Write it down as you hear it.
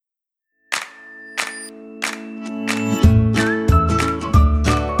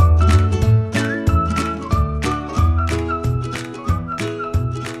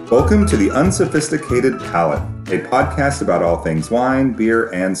Welcome to The Unsophisticated Palate, a podcast about all things wine, beer,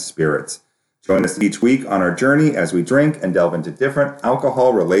 and spirits. Join us each week on our journey as we drink and delve into different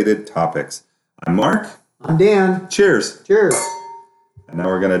alcohol-related topics. I'm Mark. I'm Dan. Cheers. Cheers. And now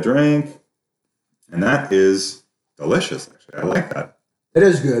we're going to drink, and that is delicious, actually. I like that. It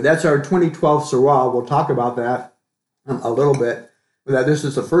is good. That's our 2012 Syrah. We'll talk about that a little bit. But this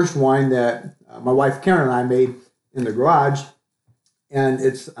is the first wine that my wife Karen and I made in the garage. And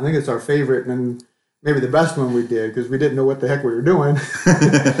I think it's our favorite and maybe the best one we did because we didn't know what the heck we were doing.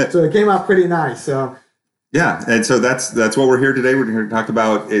 So it came out pretty nice. Yeah, and so that's what we're here today. We're here to talk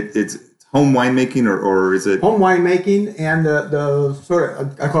about it's home winemaking or is it? Home winemaking, and the sort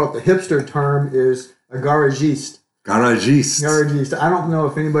of, I call it the hipster term, is a garagiste. Garagiste. I don't know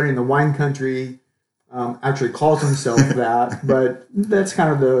if anybody in the wine country actually calls himself that, but that's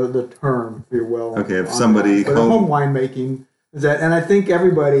kind of the term, if you will. Okay, if somebody... home winemaking is that, and I think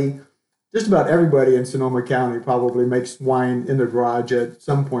just about everybody in Sonoma County probably makes wine in their garage at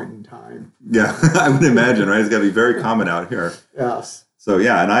some point in time. Yeah, I would imagine, right? It's got to be very common out here. Yes. So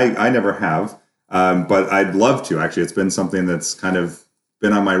yeah, and I never have, but I'd love to. Actually, it's been something that's kind of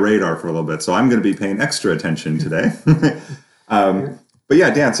been on my radar for a little bit, so I'm going to be paying extra attention today. But yeah,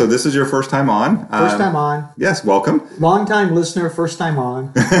 Dan, so this is your first time on. First time on. Yes, welcome. Long-time listener, first time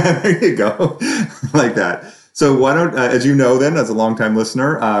on. There you go. Like that. So why don't, as you know then, as a long-time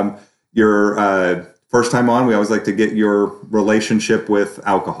listener, your first time on, we always like to get your relationship with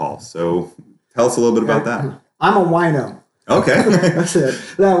alcohol. So tell us a little bit about that. I'm a wino. Okay. That's it.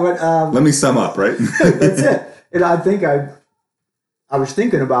 No, let me sum up, right? That's it. And I think I was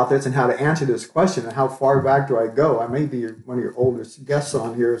thinking about this and how to answer this question and how far back do I go. I may be one of your oldest guests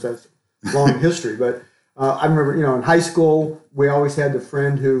on here, as that's long history. But I remember, in high school, we always had the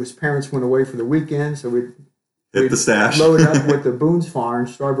friend whose parents went away for the weekend, so we'd hit the stash. Load up with the Boone's Farm,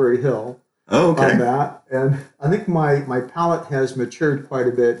 Strawberry Hill. Oh, okay. On that. And I think my palate has matured quite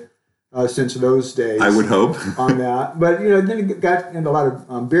a bit since those days. I would hope. On that. But, then it got into a lot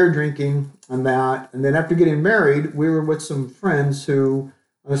of beer drinking on that. And then after getting married, we were with some friends who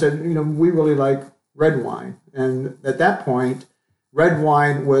said, we really like red wine. And at that point, red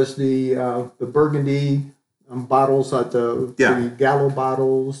wine was the Burgundy bottles, like the Gallo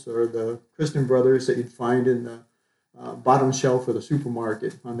bottles or the Christian Brothers that you'd find in the bottom shelf of the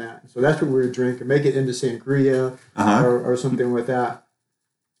supermarket on that. So that's what we would drink and make it into sangria or something with that.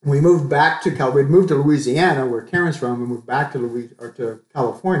 We moved back to we'd moved to Louisiana, where Karen's from, and moved back to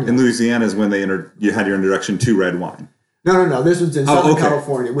California. In Louisiana is when you had your introduction to red wine. No. This was in Southern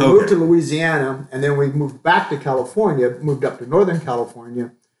California. We moved to Louisiana, and then we moved back to California, moved up to Northern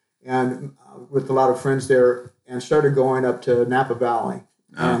California, and with a lot of friends there, and started going up to Napa Valley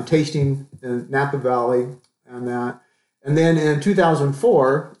and tasting in Napa Valley and that. And then in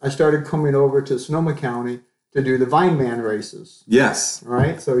 2004, I started coming over to Sonoma County to do the Vineman races. Yes.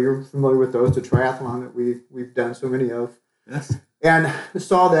 Right? So you're familiar with those, the triathlon that we've done so many of. Yes. And I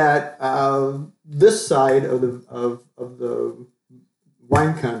saw that this side of the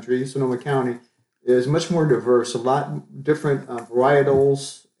wine country, Sonoma County, is much more diverse. A lot different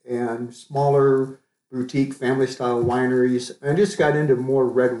varietals and smaller boutique family-style wineries. And I just got into more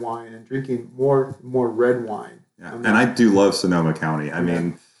red wine and drinking more red wine. Yeah. And I do love Sonoma County. I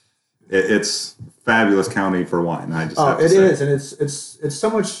mean, it's a fabulous county for wine. I just have to say. It is, and it's so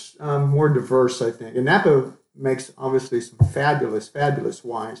much more diverse, I think. And Napa makes obviously some fabulous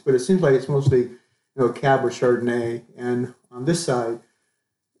wines, but it seems like it's mostly Cab or Chardonnay. And on this side,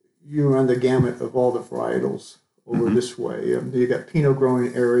 you run the gamut of all the varietals over this way. You got Pinot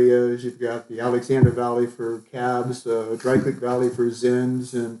growing areas. You've got the Alexander Valley for Cabs, Dry Creek Valley for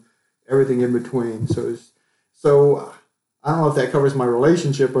Zins, and everything in between. So I don't know if that covers my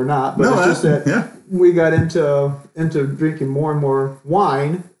relationship or not, but it's just that we got into drinking more and more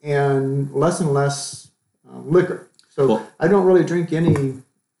wine and less liquor. So I don't really drink any,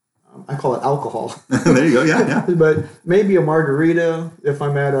 I call it alcohol. There you go, yeah. But maybe a margarita if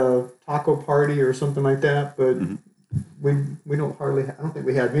I'm at a taco party or something like that. But we don't I don't think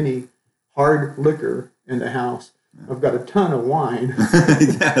we have any hard liquor in the house. I've got a ton of wine.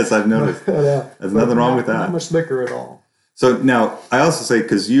 Yes, I've noticed. There's nothing wrong with that. Not much liquor at all. So now, I also say,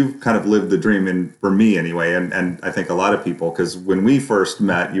 because you've kind of lived the dream, and for me anyway, and I think a lot of people, because when we first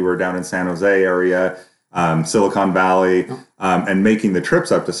met, you were down in San Jose area, Silicon Valley, and making the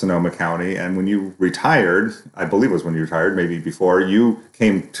trips up to Sonoma County. And when you retired, I believe it was when you retired, maybe before, you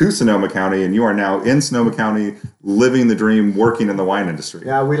came to Sonoma County, and you are now in Sonoma County, living the dream, working in the wine industry.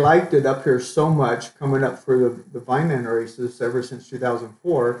 Yeah, we liked it up here so much, coming up for the Vineman races ever since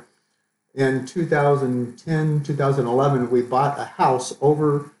 2004. In 2010, 2011, we bought a house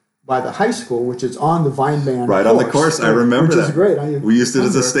over by the high school, which is on the Vineland Right on the course. I remember which that. is great. We used it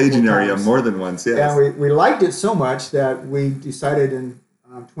as a staging area more than once, yes. And we liked it so much that we decided in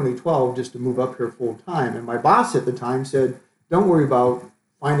 2012 just to move up here full time. And my boss at the time said, don't worry about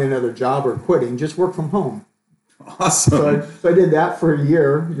finding another job or quitting, just work from home. Awesome. So I did that for a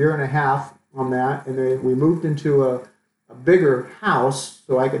year and a half on that. And then we moved into a bigger house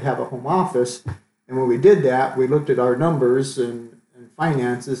so I could have a home office. And when we did that, we looked at our numbers and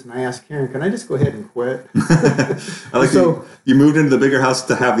finances, and I asked Karen, can I just go ahead and quit? I like so you moved into the bigger house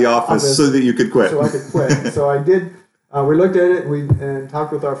to have the office so that you could quit. So I could quit. So I did. We looked at it and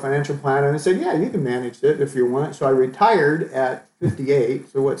talked with our financial planner and said, yeah, you can manage it if you want. So I retired at 58,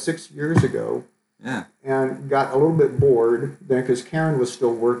 so 6 years ago. Yeah. And got a little bit bored then because Karen was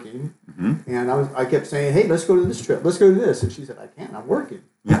still working. Mm-hmm. And I kept saying, hey, let's go to this trip. Let's go to this. And she said, I can't. I'm working.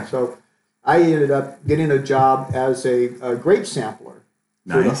 Yeah. So I ended up getting a job as a grape sampler.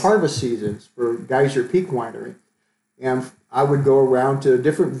 For the harvest seasons for Geyser Peak Winery. And I would go around to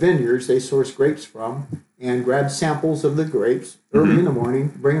different vineyards they source grapes from and grab samples of the grapes early in the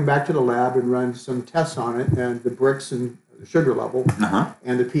morning, bring them back to the lab and run some tests on it and the Brix and the sugar level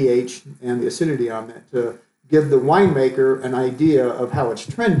and the pH and the acidity on it to give the winemaker an idea of how it's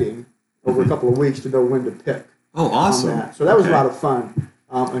trending over a couple of weeks to know when to pick. Oh, awesome. On that. So that was a lot of fun.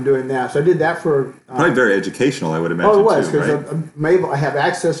 And doing that. So I did that for... probably very educational, I would imagine, it was, because I have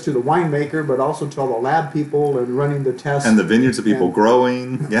access to the winemaker, but also to all the lab people and running the tests. And the vineyards of people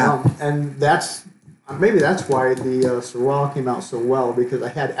growing, and that's why the Syrah came out so well, because I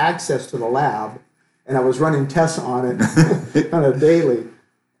had access to the lab, and I was running tests on it kind of daily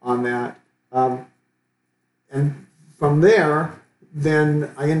on that. And from there, then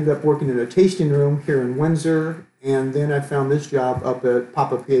I ended up working in a tasting room here in Windsor. And then I found this job up at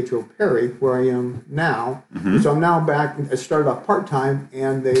Papa Pietro Perry, where I am now. Mm-hmm. So I'm now back. I started off part-time,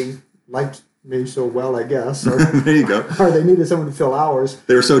 and they liked me so well, I guess. Or, there you go. Or they needed someone to fill hours.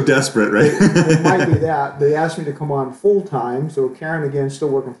 They were so desperate, right? It might be that. They asked me to come on full-time. So Karen, again, still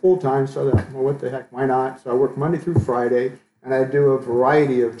working full-time. So I thought, well, what the heck, why not? So I work Monday through Friday, and I do a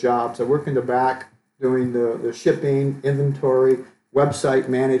variety of jobs. I work in the back doing the shipping, inventory, website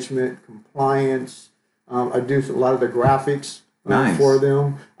management, compliance. I do a lot of the graphics for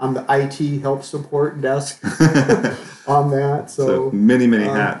them. I'm the IT help support desk on that. So many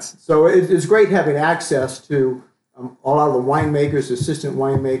hats. So it's great having access to a lot of the winemakers, assistant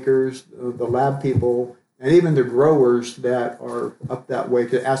winemakers, the lab people, and even the growers that are up that way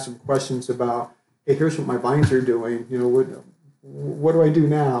to ask them questions about, hey, here's what my vines are doing. You know, what do I do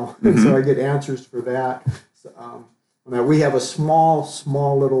now? Mm-hmm. And so I get answers for that. So, now we have a small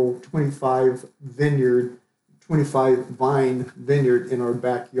little 25 vine vineyard in our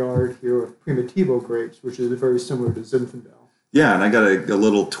backyard here of Primitivo grapes, which is very similar to Zinfandel. Yeah, and I got a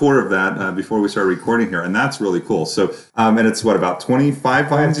little tour of that before we started recording here, and that's really cool. So, and it's about 25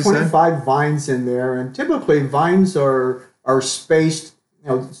 vines, you said? 25 vines in there, and typically vines are spaced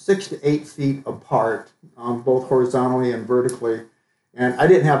 6 to 8 feet apart, both horizontally and vertically. And I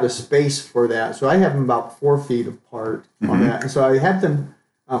didn't have the space for that, so I have them about 4 feet apart on that. And so I had them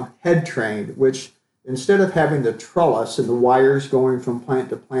head trained, which instead of having the trellis and the wires going from plant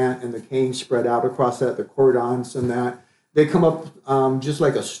to plant and the cane spread out across that, the cordons and that, they come up just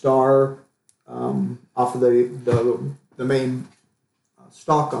like a star off of the main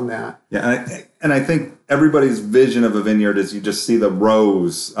stalk on that. Yeah, and I think everybody's vision of a vineyard is you just see the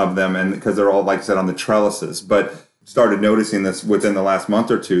rows of them, and because they're all, like I said, on the trellises. But started noticing this within the last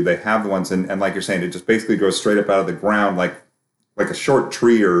month or two. They have the ones, and like you're saying, it just basically grows straight up out of the ground, like a short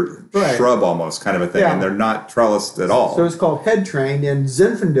tree or shrub almost, kind of a thing, and they're not trellised at all. So it's called head trained, and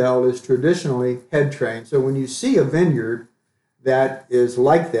Zinfandel is traditionally head trained. So when you see a vineyard that is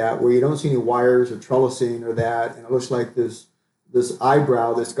like that, where you don't see any wires or trellising or that, and it looks like this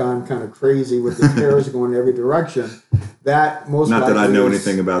eyebrow that's gone kind of crazy with the hairs going in every direction, that most not likely that I know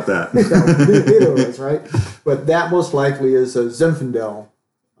anything about that. Neither of us, right? But that most likely is a Zinfandel.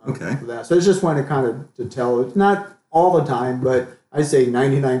 Okay. For that. So it's just one to kind of to tell. It's not all the time, but I say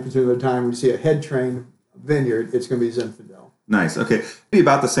 99% of the time when you see a head-trained vineyard, it's going to be Zinfandel. Nice. Okay. Maybe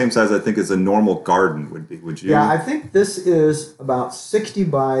about the same size, I think, as a normal garden would be. Would you? Yeah, I think this is about 60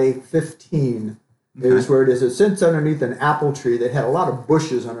 by 15 is where it is. It sits underneath an apple tree that had a lot of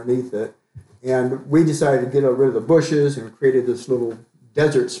bushes underneath it. And we decided to get rid of the bushes and created this little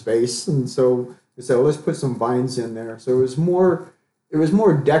desert space. And so we said, well, let's put some vines in there. So it was more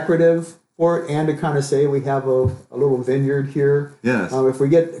decorative for it, and to kind of say we have a little vineyard here. Yes. If we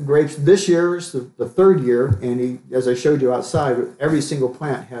get grapes, this year is the third year, and as I showed you outside, every single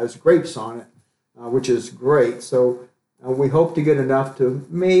plant has grapes on it, which is great. So We hope to get enough to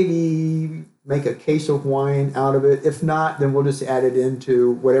maybe make a case of wine out of it. If not, then we'll just add it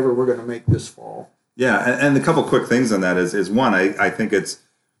into whatever we're going to make this fall. Yeah, and a couple quick things on that is one, I think it's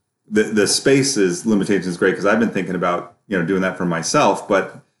the space's limitation is great because I've been thinking about doing that for myself,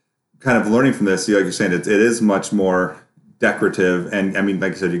 but kind of learning from this, like you're saying, it is much more decorative, and I mean,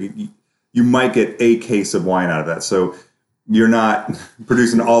 like I said, you might get a case of wine out of that, so you're not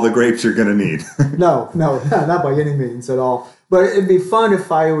producing all the grapes you're going to need. No, not by any means at all. But it'd be fun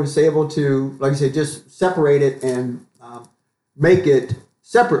if I was able to, like I say, just separate it and make it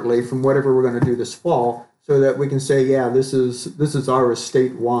separately from whatever we're going to do this fall, so that we can say, yeah, this is our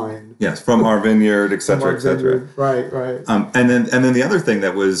estate wine. Yes, from our vineyard, et cetera, et cetera. Right. And then the other thing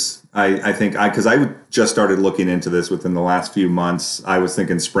that was, I think, because I just started looking into this within the last few months. I was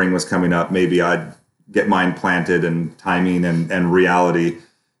thinking spring was coming up. Maybe I'd get mine planted, and timing and reality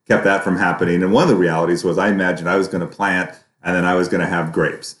kept that from happening. And one of the realities was I imagined I was going to plant and then I was going to have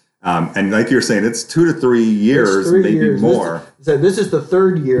grapes. And like you're saying, it's 2 to 3 years, maybe more. This is the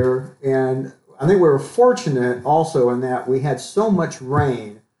third year, and I think we were fortunate also in that we had so much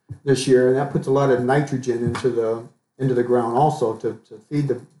rain this year, and that puts a lot of nitrogen into the ground also to feed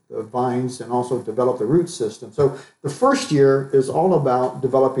the vines and also develop the root system. So the first year is all about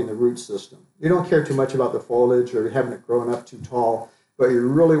developing the root system. You don't care too much about the foliage or having it growing up too tall, but you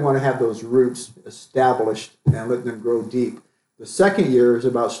really want to have those roots established and let them grow deep. The second year is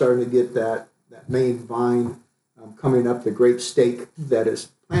about starting to get that main vine coming up, the grape stake that is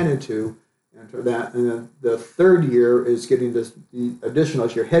planted to enter that. And then the third year is getting the additional,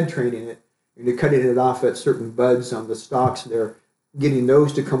 as you're head training it, and you're cutting it off at certain buds on the stalks there, getting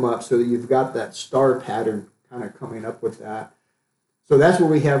those to come up so that you've got that star pattern kind of coming up with that. So that's what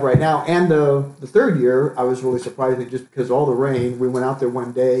we have right now. And the third year, I was really surprised that just because of all the rain, we went out there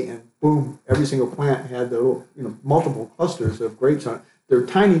one day and boom, every single plant had the little, multiple clusters of grapes on it. They're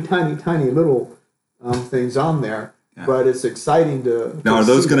tiny, tiny, tiny little things on there, but it's exciting to Now, are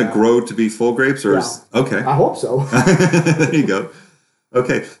those going to grow to be full grapes? Or okay. I hope so. There you go.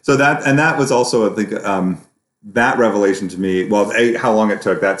 Okay. So that was also, I think, that revelation to me, well, how long it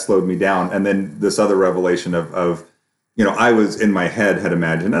took, that slowed me down. And then this other revelation of I was in my head had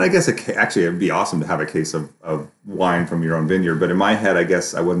imagined, and I guess actually it'd be awesome to have a case of wine from your own vineyard. But in my head, I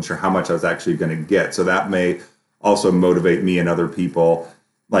guess I wasn't sure how much I was actually going to get. So that may also motivate me and other people.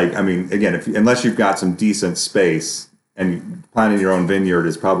 Like, I mean, again, unless you've got some decent space, and planting your own vineyard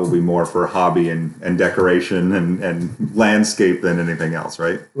is probably more for hobby and decoration and landscape than anything else,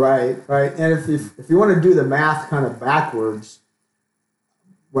 right? Right. And if you want to do the math kind of backwards,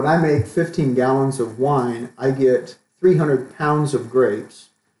 when I make 15 gallons of wine, I get 300 pounds of grapes.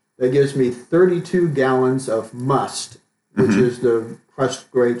 That gives me 32 gallons of must, which is the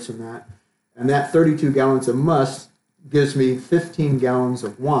crushed grapes and that. And that 32 gallons of must gives me 15 gallons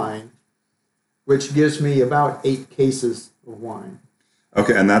of wine, which gives me about 8 cases of wine.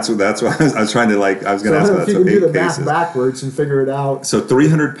 Okay, and that's what I was trying to I was going to ask about. If you can do the math backwards and figure it out. So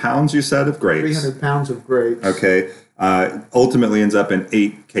 300 pounds, you said, of grapes. 300 pounds of grapes. Okay. Ultimately ends up in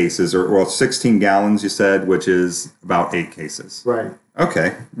 8 cases, or 16 gallons, you said, which is about 8 cases. Right.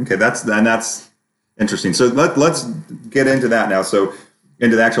 Okay. That's interesting. So let's get into that now. So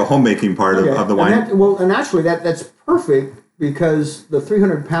into the actual homemaking part of the wine. And actually that's perfect because the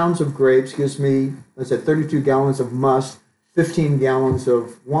 300 pounds of grapes gives me, I said, 32 gallons of must, 15 gallons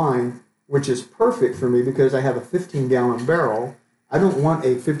of wine, which is perfect for me because I have a 15-gallon barrel. I don't want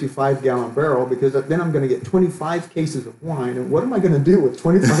a 55-gallon barrel because then I'm going to get 25 cases of wine. And what am I going to do with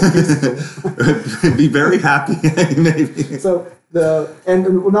 25 cases of wine? Be very happy, maybe. So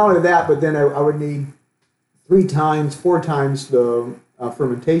and not only that, but then I would need 4 times the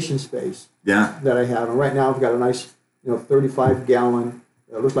fermentation space that I have. And right now I've got a nice 35-gallon,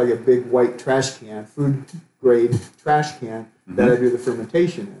 it looks like a big white trash can, food grade trash can that I do the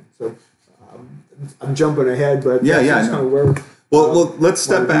fermentation in. So I'm jumping ahead, but that's kind of where. Well, let's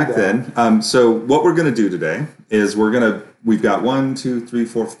step back then. So what we're going to do today is we've got 1, 2, 3,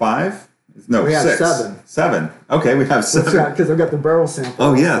 4, 5. No, we have 6. 7. 7. Okay, we have 7. Because I've got the barrel sample.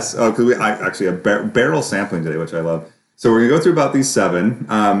 Oh, yes. Oh, because I actually have barrel sampling today, which I love. So we're going to go through about these 7.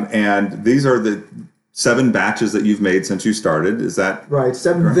 And these are the 7 batches that you've made since you started. Is that right?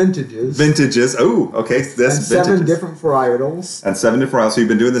 7 vintages. Vintages. Oh, okay. That's and 7 different varietals. And 7 different varietals. So you've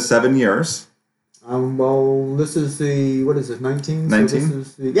been doing this 7 years. Well, this is the, 19? 19? So this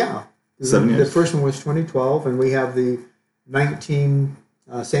is the, 7 years. The first one was 2012, and we have the 19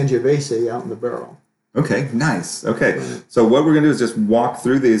 Sangiovese out in the barrel. Okay, nice. Okay, so what we're going to do is just walk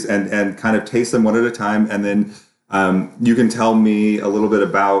through these and kind of taste them one at a time, and then you can tell me a little bit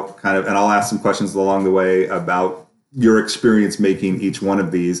about and I'll ask some questions along the way about your experience making each one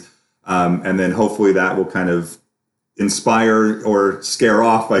of these. And then hopefully that will kind of inspire or scare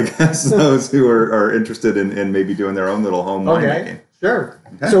off, I guess, those who are interested in maybe doing their own little home winemaking. Sure.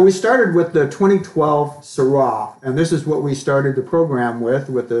 Okay. So we started with the 2012 Syrah, and this is what we started the program with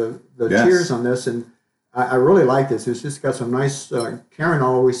the Yes. cheers on this. And I really like this. It's just got some nice, Karen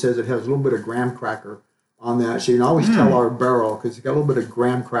always says it has a little bit of graham cracker on that. She can always tell our barrel because it's got a little bit of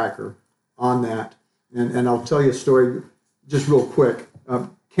graham cracker on that. And I'll tell you a story just real quick.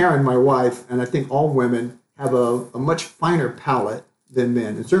 Karen, my wife, and I think all women have a much finer palate than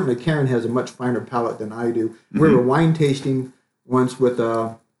men. And certainly Karen has a much finer palate than I do. We were wine tasting once with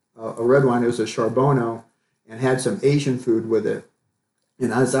a red wine. It was a Charbonneau and had some Asian food with it.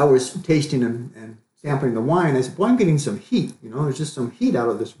 And as I was tasting and sampling the wine, I said, well, I'm getting some heat. There's just some heat out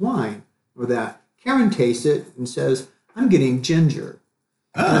of this wine or that. Karen tastes it and says, I'm getting ginger.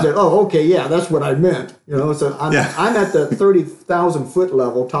 And I said, oh, okay, yeah, that's what I meant. So I'm at the 30,000 foot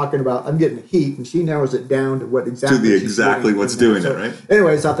level talking about I'm getting heat, and she narrows it down to what exactly what's doing it, right?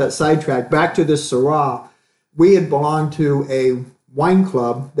 Anyways, off that sidetrack, back to this Syrah. We had belonged to a wine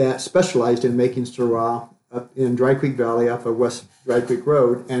club that specialized in making Syrah up in Dry Creek Valley off of West Dry Creek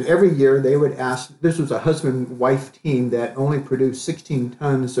Road. And every year they would ask, this was a husband-wife team that only produced 16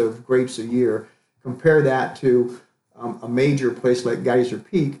 tons of grapes a year. Compare that to a major place like Geyser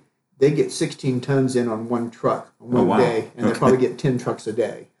Peak, they get 16 tons in on one truck on one day, and they probably get 10 trucks a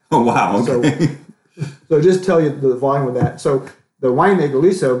day. Oh, wow. Okay. So just tell you the volume of that. So the winemaker,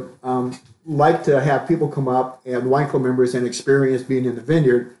 Lisa, liked to have people come up and wine club members and experience being in the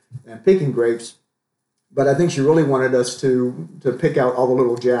vineyard and picking grapes. But I think she really wanted us to pick out all the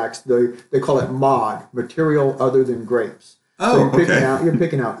little jacks. They call it MOD, material other than grapes. Oh, so you're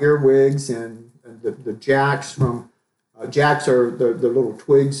picking out earwigs and the jacks from... jacks are the little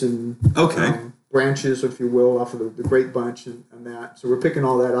twigs and branches, if you will, off of the grape bunch and that. So we're picking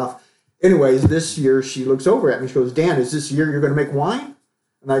all that off. Anyways, this year she looks over at me. She goes, Dan, is this year you're going to make wine?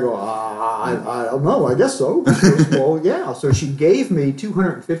 And I go, I don't know. I guess so. She goes, well, yeah. So she gave me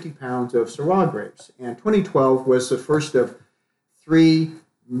 250 pounds of Syrah grapes. And 2012 was the first of 3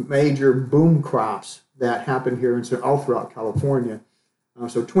 major boom crops that happened here all throughout California.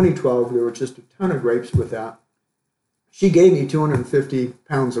 So 2012, there were just a ton of grapes with that. She gave me 250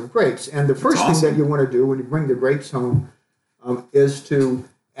 pounds of grapes. And the first thing that you want to do when you bring the grapes home is to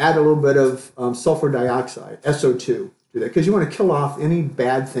add a little bit of sulfur dioxide, SO2, to that. Because you want to kill off any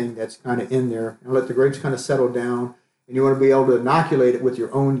bad thing that's kind of in there and let the grapes kind of settle down. And you want to be able to inoculate it with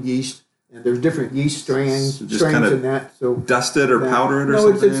your own yeast. And there's different yeast strains in that. So dust it or powder it or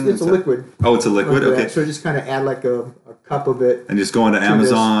something? No, it's a liquid. Oh, it's a liquid? Okay. So just kind of add like a cup of it. And just go into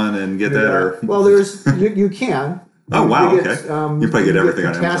Amazon and get that? Or well, you can. Oh, wow, okay. You probably get everything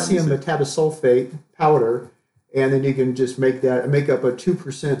on Amazon. Potassium metabisulfate powder, and then you can just make up a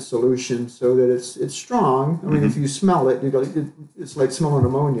 2% solution so that it's strong. I mean, if you smell it, it's like smelling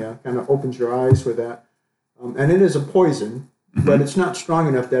ammonia. Kind of opens your eyes with that. And it is a poison, but it's not strong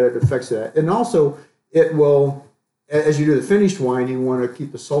enough that it affects that. And also, it will, as you do the finished wine, you want to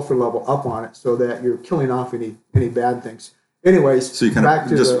keep the sulfur level up on it so that you're killing off any bad things. Anyways, so you kind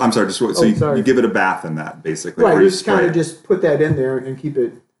of you give it a bath in that, basically. Right, you just kind of just put that in there and keep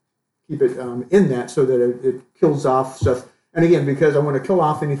it in that so that it kills off stuff. And again, because I want to kill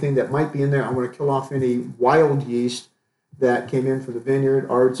off anything that might be in there, I want to kill off any wild yeast that came in from the vineyard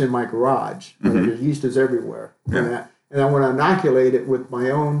or it's in my garage. The yeast is everywhere. And I want to inoculate it with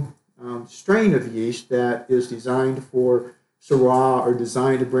my own strain of yeast that is designed for Syrah or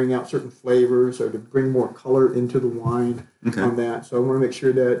designed to bring out certain flavors or to bring more color into the wine on that. So I want to make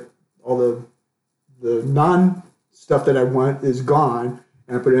sure that all the non-stuff that I want is gone,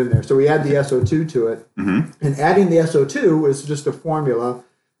 and I put it in there. So we add the SO2 to it. And adding the SO2 is just a formula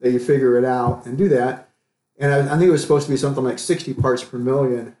that you figure it out and do that. And I think it was supposed to be something like 60 parts per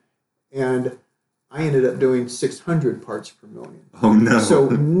million, and I ended up doing 600 parts per million. Oh, no. So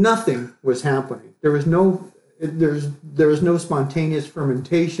nothing was happening. There was no spontaneous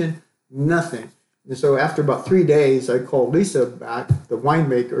fermentation, nothing. And so after about 3 days, I called Lisa back, the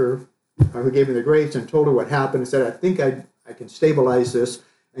winemaker who gave me the grapes, and told her what happened and said, I think I can stabilize this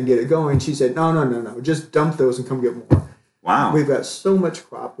and get it going. She said, no, just dump those and come get more. Wow. We've got so much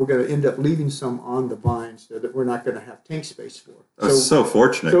crop, we're going to end up leaving some on the vines so that we're not going to have tank space for. That's so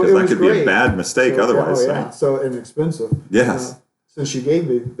fortunate, because that could be a bad mistake otherwise. Oh, yeah, so inexpensive. Yes. So she gave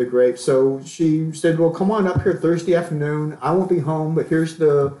me the grapes. So she said, well, come on up here Thursday afternoon. I won't be home, but here's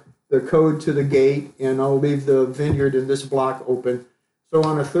the code to the gate, and I'll leave the vineyard in this block open. So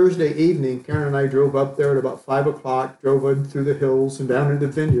on a Thursday evening, Karen and I drove up there at about 5 o'clock, drove in through the hills and down into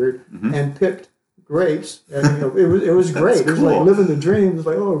the vineyard, and picked grapes, and it was great. It was cool. like living the dream. It was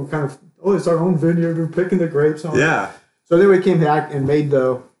like, it's our own vineyard. We're picking the grapes. Yeah. So then we came back and made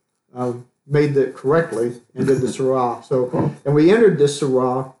it correctly and did the Syrah. So, and we entered this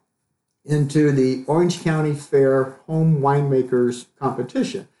Syrah into the Orange County Fair Home Winemakers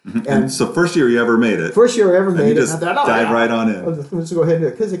Competition. And so first year you ever made it. First year I ever made it. Just dive right on in. Let's go ahead and do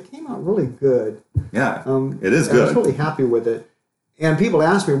it because it came out really good. Yeah, it is good. I was really happy with it. And people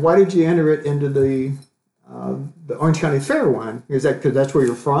ask me, why did you enter it into the Orange County Fair one? Is that because that's where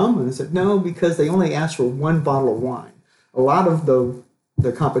you're from? And I said, no, because they only ask for one bottle of wine. A lot of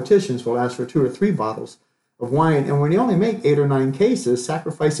the competitions will ask for 2 or 3 bottles of wine. And when you only make 8 or 9 cases,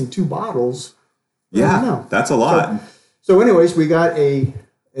 sacrificing 2 bottles, that's a lot. So anyways, we got a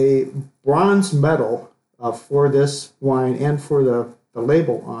bronze medal for this wine and for the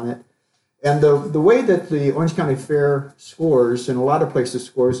label on it. And the way that the Orange County Fair scores, and a lot of places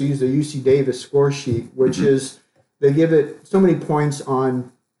scores, they use the UC Davis score sheet, which is, they give it so many points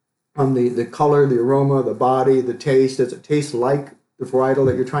on the color, the aroma, the body, the taste. Does it taste like the varietal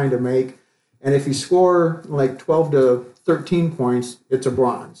that you're trying to make? And if you score like 12 to 13 points, it's a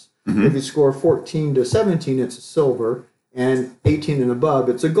bronze. If you score 14 to 17, it's a silver. And 18 and above,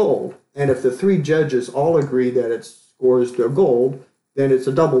 it's a gold. And if the 3 judges all agree that it scores to a gold, then it's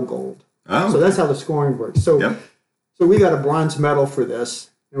a double gold. Oh. So that's how the scoring works. So we got a bronze medal for this,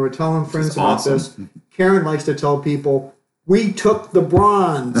 and we're telling friends about this. Karen likes to tell people, we took the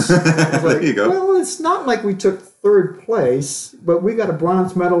bronze. There you go. Well, it's not like we took 3rd place, but we got a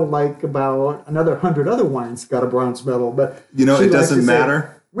bronze medal like about another 100 other wines got a bronze medal. But it doesn't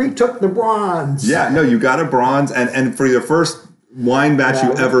matter. We took the bronze. Yeah, no, you got a bronze, and for your first wine batch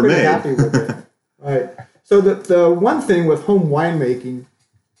you ever made. Happy with it. Right. So the one thing with home winemaking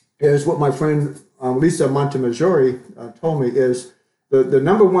is what my friend Lisa Montemaggiore told me is the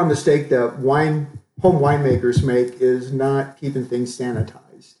number one mistake that home winemakers make is not keeping things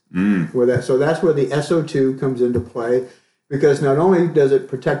sanitized. With that, so that's where the SO2 comes into play, because not only does it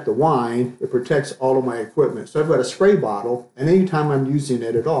protect the wine, it protects all of my equipment. So I've got a spray bottle, and anytime I'm using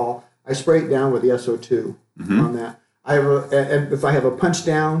it at all, I spray it down with the SO2 on that. I have and if I have a punch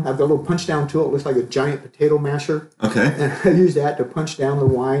down, I've got a little punch down tool. It looks like a giant potato masher. Okay. And I use that to punch down the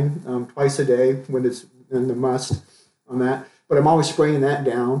wine twice a day when it's in the must on that. But I'm always spraying that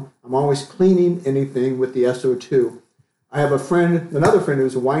down. I'm always cleaning anything with the SO2. I have another friend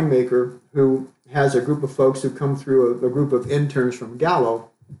who's a winemaker who has a group of folks who come through a group of interns from Gallo,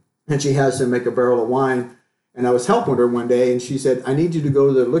 and she has them make a barrel of wine. And I was helping her one day, and she said, I need you to go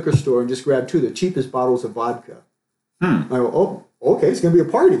to the liquor store and just grab 2 of the cheapest bottles of vodka. I go, okay, it's going to be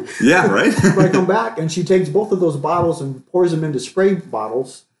a party. Yeah, right. So I come back, and she takes both of those bottles and pours them into spray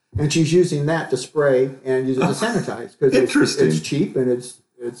bottles, and she's using that to spray and use it to sanitize. Because it's cheap and it's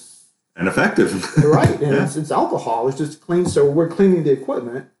and effective. Right, and it's alcohol. It's just clean. So we're cleaning the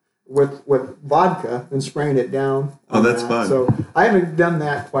equipment with vodka and spraying it down. Oh, that's fun. So I haven't done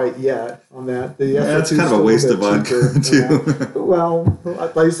that quite yet on that. That's kind of a waste of vodka, too. Well,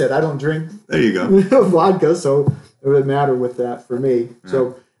 like I said, I don't drink there you go. vodka, so it would matter with that for me. Yeah.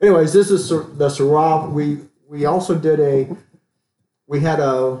 So anyways, this is the Syrah. We also did we had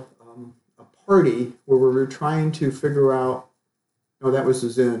a party where we were trying to figure out, that was the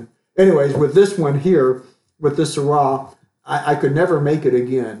Zin. Anyways, with this one here, with this Syrah, I could never make it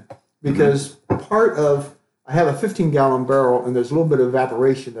again because I have a 15-gallon barrel, and there's a little bit of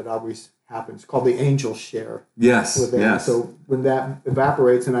evaporation that always happens called the angel share. Yes, yes. So when that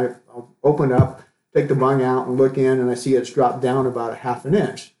evaporates, and I'll open up, take the bung out and look in, and I see it's dropped down about a half an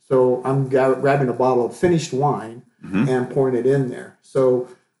inch. So I'm grabbing a bottle of finished wine and pouring it in there. So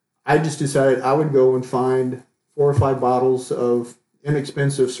I just decided I would go and find 4 or 5 bottles of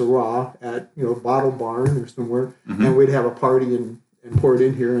inexpensive Syrah at Bottle Barn or somewhere, and we'd have a party and pour it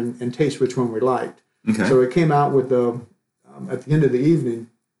in here and taste which one we liked. Okay. So it came out with at the end of the evening,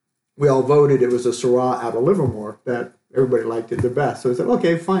 we all voted it was a Syrah out of Livermore that everybody liked it the best. So I said,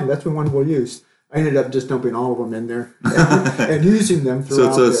 okay, fine, that's the one we'll use. I ended up just dumping all of them in there and using them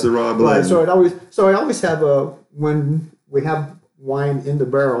throughout. So it's a Syrah blend. Right, so I always have when we have wine in the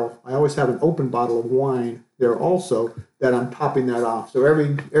barrel, I always have an open bottle of wine there also that I'm topping that off. So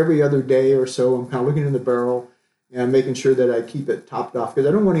every other day or so, I'm kind of looking in the barrel and making sure that I keep it topped off because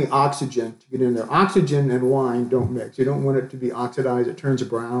I don't want any oxygen to get in there. Oxygen and wine don't mix. You don't want it to be oxidized. It turns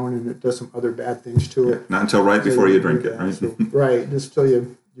brown and it does some other bad things to it. Not until right before you drink it, right? So, right, just till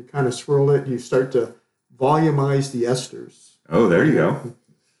you kind of swirl it, you start to volumize the esters. Oh, there you go.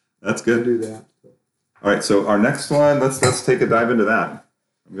 That's good. Do that. All right, so our next one, let's take a dive into that.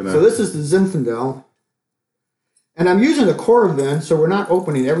 So this is the Zinfandel. And I'm using a Coravin, so we're not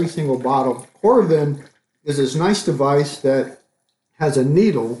opening every single bottle. Coravin is this nice device that has a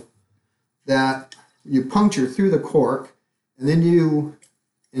needle that you puncture through the cork, and then you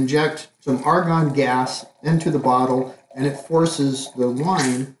inject some argon gas into the bottle, and it forces the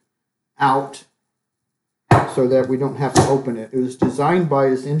wine out so that we don't have to open it. It was designed by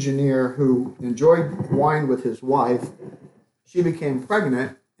this engineer who enjoyed wine with his wife. She became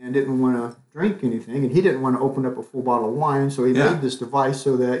pregnant and didn't want to drink anything, and he didn't want to open up a full bottle of wine, so he made this device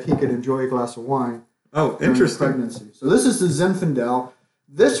so that he could enjoy a glass of wine. Oh, interesting. Pregnancy. So this is the Zinfandel.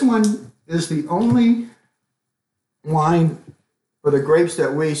 This one is the only wine for the grapes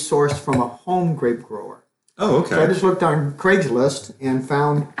that we sourced from a home grape grower. Oh, okay. So I just looked on Craigslist and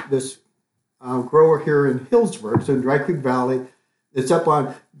found this grower here in Hillsburg, so in Dry Creek Valley. It's up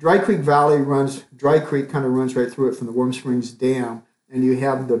on Dry Creek Valley Dry Creek kind of runs right through it from the Warm Springs Dam. And you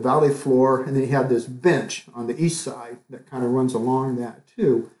have the valley floor, and then you have this bench on the east side that kind of runs along that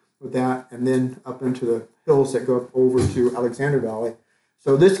too, with that, and then up into the hills that go up over to Alexander Valley.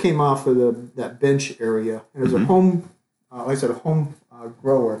 So this came off of that bench area. And it was a home, like I said, a home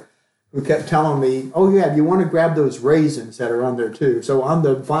grower who kept telling me, "Oh yeah, you want to grab those raisins that are on there too." So on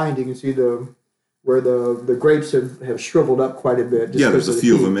the vine, you can see where the grapes have shriveled up quite a bit. Yeah, there's a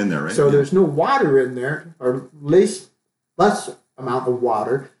few of them in there, right? So there's no water in there, or at least less amount of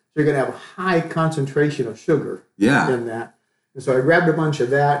water, so you're going to have a high concentration of sugar in that. And so I grabbed a bunch of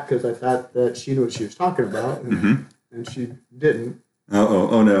that because I thought that she knew what she was talking about, and she didn't.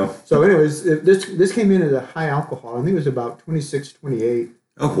 Oh no. So anyways, this came in at a high alcohol. I think it was about 26, 28.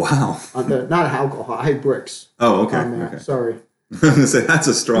 Oh, wow. Not alcohol, high bricks. Oh, okay. Okay. Sorry. I was going to say, that's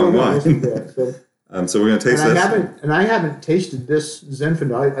a strong wine. So we're going to taste this. I haven't tasted this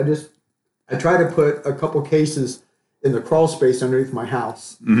Zinfandel. I try to put a couple cases in the crawl space underneath my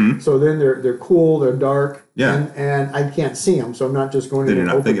house. So then they're cool, they're dark, and I can't see them, so I'm not just going in then there.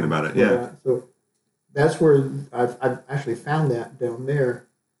 You're not thinking about it, yeah. So that's where I've actually found that down there.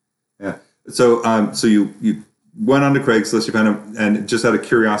 Yeah. So so you went onto Craigslist, you found them, and just out of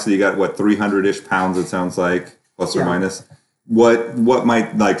curiosity, you got, 300-ish pounds, it sounds like, plus or minus. What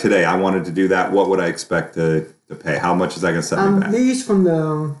might, like today, I wanted to do that, what would I expect to pay? How much is that going to set me back? I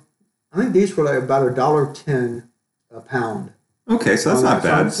think these were like about $1.10 a pound. Okay, so that's not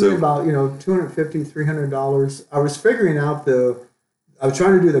bad. So about $250, $300. I was figuring out I was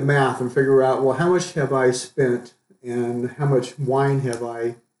trying to do the math and figure out, well, how much have I spent and how much wine have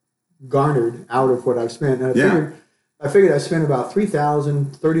I garnered out of what I've spent? And I figured I spent about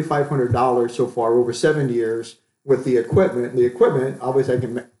 $3,000, $3,500 so far over 7 years with the equipment. The equipment, obviously, I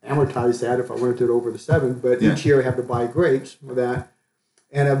can amortize that if I wanted to do it over the 7, but each year I have to buy grapes with that,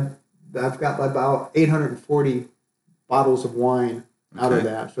 and I've got about 840 bottles of wine out of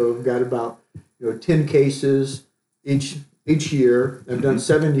that. So I've got about 10 cases each year. I've done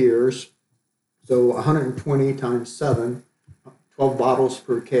 7 years, so 120 times 7, 12 bottles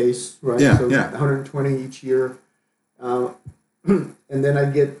per case, right? Yeah, so 120 each year, and then I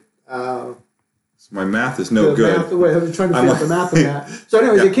get. My math is no good. I was trying to figure out the math on that. So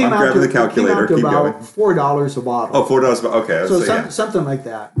anyways, it came out to about $4 a bottle. Oh, $4 a bottle. Okay. So something like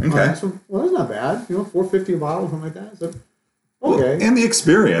that. Okay. So, that's not bad. $4.50 a bottle, something like that. So, okay. Well, and the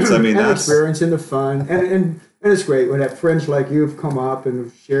experience. I mean, that's the experience and the fun, and it's great when have friends like you have come up and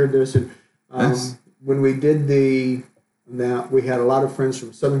have shared this. And when we did that, we had a lot of friends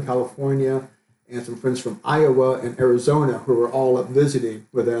from Southern California and some friends from Iowa and Arizona who were all up visiting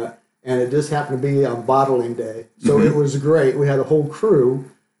with that. And it just happened to be on bottling day. So it was great. We had a whole crew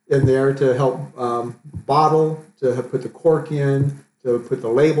in there to help bottle, to put the cork in, to put the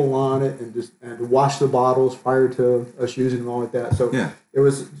label on it, and to wash the bottles prior to us using them, all like that. So it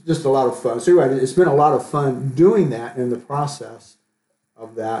was just a lot of fun. So you're right, it's been a lot of fun doing that in the process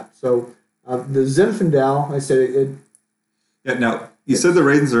of that. So the Zinfandel, I said it. Yeah, now, you said the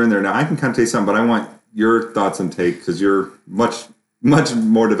raisins are in there. Now, I can kind of taste some, but I want your thoughts and take, because you're much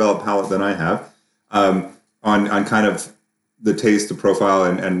more developed palate than I have, on kind of the taste, the profile,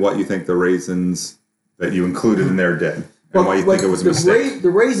 and what you think the raisins that you included in there did, and why you think it was a mistake. The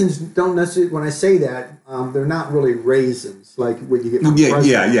raisins don't necessarily, when I say that, they're not really raisins like what you get from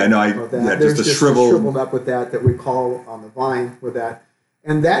just a shriveled up with that we call on the vine with that,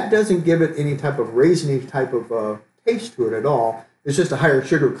 and that doesn't give it any type of raisiny type of taste to it at all. It's just a higher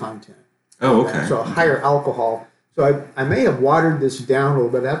sugar content. Oh, okay. So a higher alcohol. So I may have watered this down a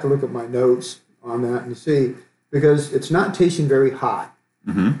little bit. I have to look at my notes on that and see, because it's not tasting very hot.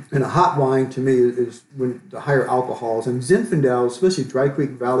 And a hot wine to me is when the higher alcohols. And Zinfandel, especially Dry Creek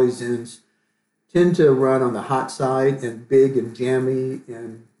Valley Zins, tend to run on the hot side and big and jammy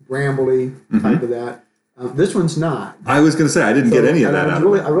and brambly type of that. This one's not. I was going to say I didn't get any of that out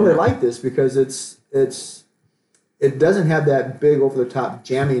of it. I really like this because it doesn't have that big over the top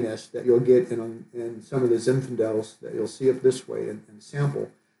jamminess that you'll get in some of the Zinfandels that you'll see up this way in sample.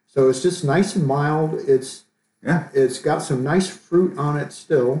 So it's just nice and mild. It's got some nice fruit on it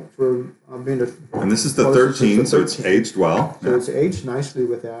still for being a. And this is the 13, so it's aged well. So it's aged nicely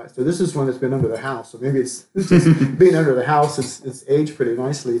with that. So this is one that's been under the house. So maybe it's just being under the house. It's aged pretty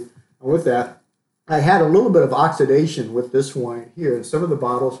nicely. And with that, I had a little bit of oxidation with this wine here. And some of the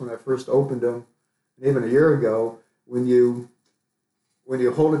bottles when I first opened them, even a year ago, when you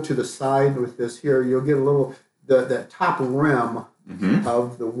hold it to the side with this here, you'll get a little that top rim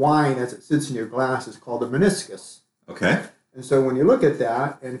of the wine as it sits in your glass is called a meniscus. Okay. And so when you look at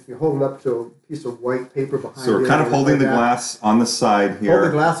that, and if you hold it up to a piece of white paper behind you. So we're kind of holding the glass on the side here.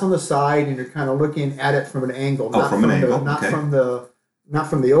 Hold the glass on the side, and you're kind of looking at it from an angle. Oh, from an angle. Not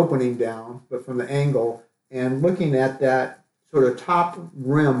from the opening down, but from the angle, and looking at that sort of top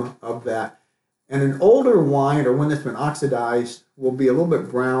rim of that. And an older wine, or one that's been oxidized, will be a little bit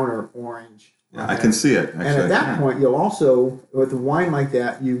brown or orange. Yeah, I can see it. Actually. And at that point, you'll also, with a wine like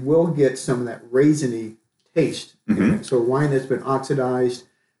that, you will get some of that raisiny taste. So a wine that's been oxidized,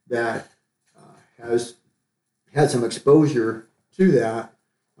 that has had some exposure to that,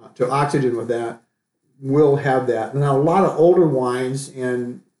 to oxygen with that, will have that. Now, a lot of older wines,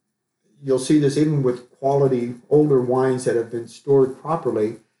 and you'll see this even with quality older wines that have been stored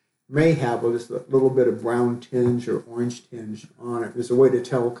properly, may have just a little bit of brown tinge or orange tinge on it. There's a way to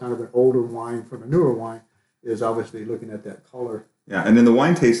tell kind of an older wine from a newer wine is obviously looking at that color. Yeah, and in the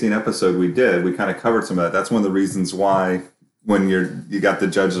wine tasting episode we kind of covered some of that. That's one of the reasons why when you got the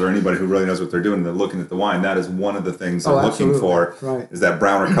judges or anybody who really knows what they're doing, they're looking at the wine. That is one of the things they're looking for, is that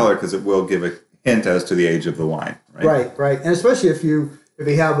browner color, because it will give a hint as to the age of the wine. Right. And especially if you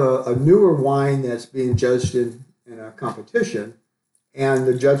have a newer wine that's being judged in a competition, and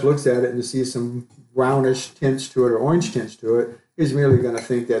the judge looks at it and sees some brownish tints to it or orange tints to it, he's merely going to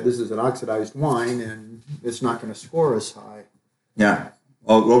think that this is an oxidized wine and it's not going to score as high. Yeah.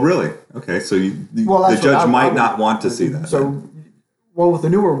 Oh, well, really? Okay, so the judge might not want to see that. So, with a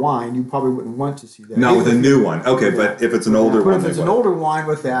newer wine, you probably wouldn't want to see that. No, with a new one. Okay, but if it's an older one. But if it's an older wine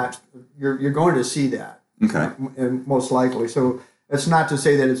with that, you're going to see that. Okay. And most likely. So that's not to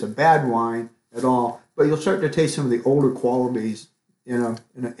say that it's a bad wine at all, but you'll start to taste some of the older qualities in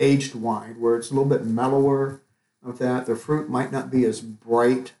an aged wine where it's a little bit mellower of that. The fruit might not be as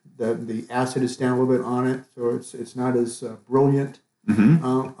bright. The acid is down a little bit on it, so it's not as brilliant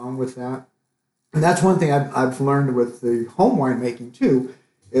with that. And that's one thing I've learned with the home winemaking too,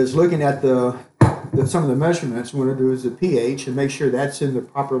 is looking at some of the measurements. What I do is the pH and make sure that's in the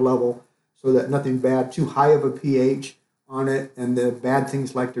proper level, so that nothing bad, too high of a pH on it, and the bad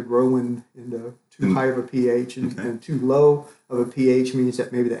things like to grow into too high of a pH, and too low of a pH means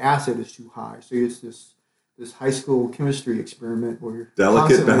that maybe the acid is too high. So it's this high school chemistry experiment where you're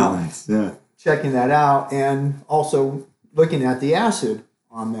delicate balance, checking that out, and also looking at the acid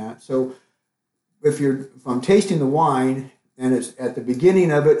on that. So if I'm tasting the wine and it's at the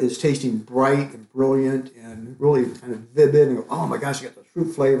beginning of it's tasting bright and brilliant and really kind of vivid, and go, oh my gosh, you got those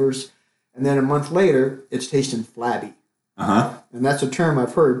fruit flavors, and then a month later it's tasting flabby. And that's a term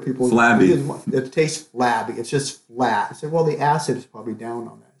I've heard people flabby. It tastes flabby. It's just flat. I said, well, the acid is probably down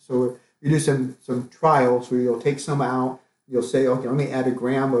on that. So you do some trials where you'll take some out. You'll say, okay, let me add a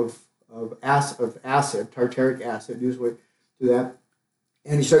gram of acid, tartaric acid, usually to that,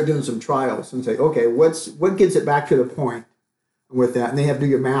 and you start doing some trials and say, okay, what gets it back to the point with that? And they have to do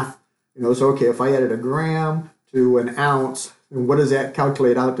your math. So okay, if I added a gram to an ounce, then what does that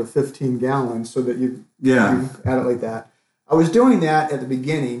calculate out to 15 gallons? So that you add it like that. I was doing that at the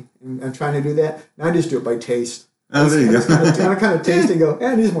beginning and trying to do that. Now I just do it by taste. Oh, there you go. I kind of taste and go,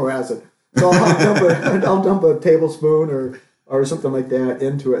 it needs more acid. So I'll dump a tablespoon or something like that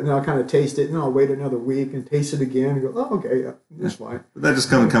into it, and then I'll kind of taste it, and I'll wait another week and taste it again and go, oh, okay, that's fine. But that just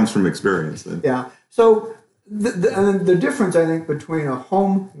comes from experience then. Yeah. So the difference, I think, between a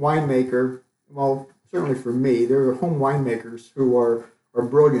home winemaker, well, certainly for me, there are home winemakers who are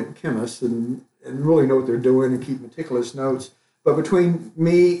brilliant chemists and really know what they're doing and keep meticulous notes. But between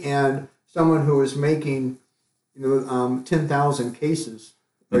me and someone who is making 10,000 cases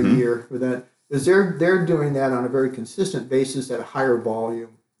a year with that, is they're doing that on a very consistent basis at a higher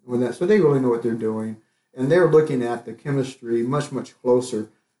volume with that. So they really know what they're doing, and they're looking at the chemistry much, much closer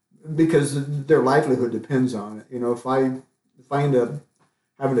because their livelihood depends on it. If I end up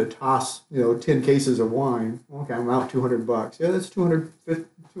having to toss 10 cases of wine, okay, I'm out $200. Yeah, that's $250,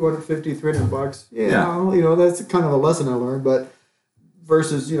 $300. Yeah. That's kind of a lesson I learned. But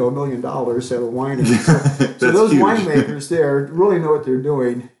versus $1 million at a winery. So those huge. winemakers there really know what they're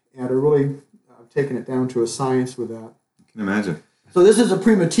doing and are really taking it down to a science with that. I can imagine. So this is a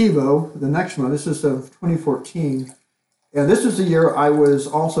Primitivo, the next one. This is of 2014. And this was the year I was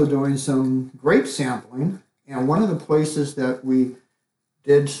also doing some grape sampling. And one of the places that we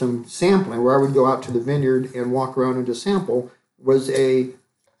did some sampling, where I would go out to the vineyard and walk around and just sample, was a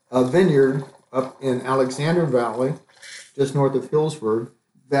vineyard up in Alexander Valley, just north of Hillsburg,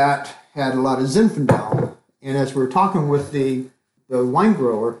 that had a lot of Zinfandel. And as we were talking with the wine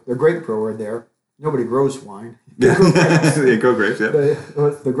grower, the grape grower there, nobody grows wine. Yeah, grow grapes, yeah.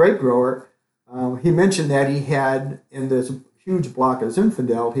 The grape grower, he mentioned that he had, in this huge block of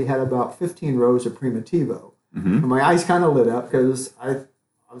Zinfandel, he had about 15 rows of Primitivo. Mm-hmm. And my eyes kind of lit up because I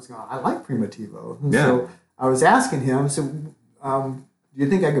like Primitivo. And yeah. So I was asking him, do you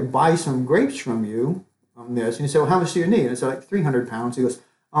think I could buy some grapes from you on this? And he said, well, how much do you need? And I said, like 300 pounds. He goes,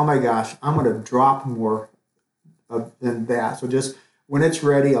 oh my gosh, I'm going to drop more than that. So just when it's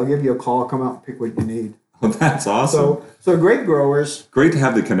ready, I'll give you a call, come out and pick what you need. Well, that's awesome. So grape growers. Great to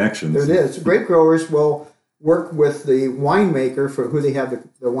have the connections. It is. Grape growers will work with the winemaker for who they have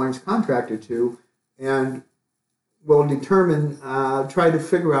the wines contracted to, and will determine, try to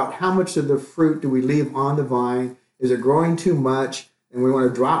figure out how much of the fruit do we leave on the vine. Is it growing too much? And we want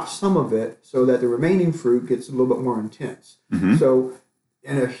to drop some of it so that the remaining fruit gets a little bit more intense. Mm-hmm. So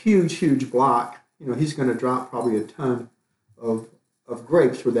in a huge, huge block, he's going to drop probably a ton of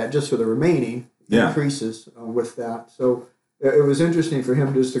grapes with that, just for the remaining. Increases with that. So it was interesting for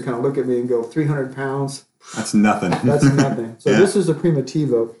him just to kind of look at me and go, 300 pounds? That's nothing. That's nothing. So this is a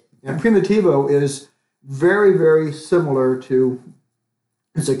Primitivo. And Primitivo is very, very similar to,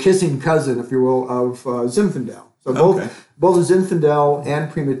 it's a kissing cousin, if you will, of Zinfandel. So both Zinfandel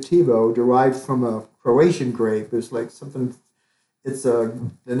and Primitivo derived from a Croatian grape. It's like something, the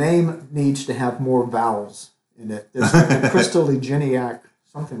name needs to have more vowels in it. It's like a Crystal-Liginiac,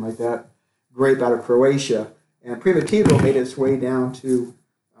 something like that, grape out of Croatia. And Primitivo made its way down to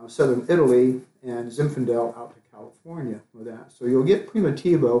southern Italy, and Zinfandel out to California with that. So you'll get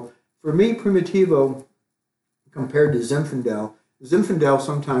Primitivo. For me, Primitivo, compared to Zinfandel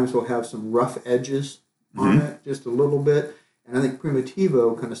sometimes will have some rough edges on it, just a little bit. And I think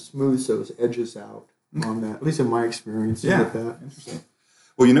Primitivo kind of smooths those edges out on that, at least in my experience with that. Interesting.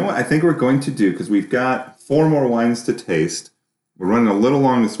 Well, you know what I think we're going to do, because we've got 4 more wines to taste. We're running a little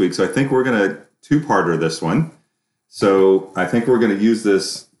long this week, so I think we're going to two-parter this one. So I think we're going to use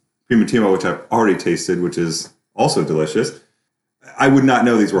this Primitivo, which I've already tasted, which is also delicious. I would not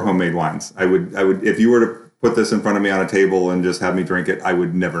know these were homemade wines. I would, if you were to put this in front of me on a table and just have me drink it, I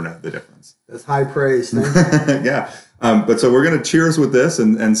would never know the difference. That's high praise. Thank you. Yeah. But so we're going to cheers with this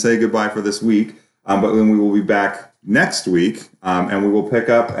and say goodbye for this week. But then we will be back next week, and we will pick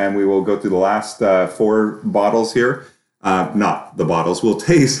up and we will go through the last 4 bottles here. Not the bottles. We'll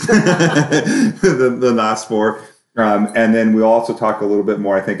taste the last 4. And then we'll also talk a little bit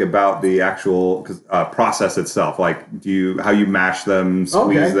more, I think, about the actual process itself, like how you mash them,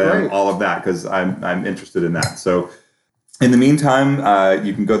 squeeze them, great. All of that, because I'm interested in that. So in the meantime,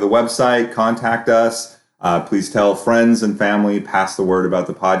 you can go to the website, contact us. Please tell friends and family, pass the word about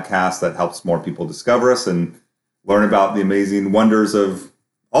the podcast. That helps more people discover us and learn about the amazing wonders of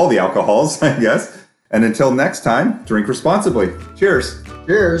all the alcohols, I guess. And until next time, drink responsibly. Cheers.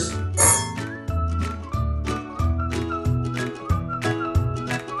 Cheers.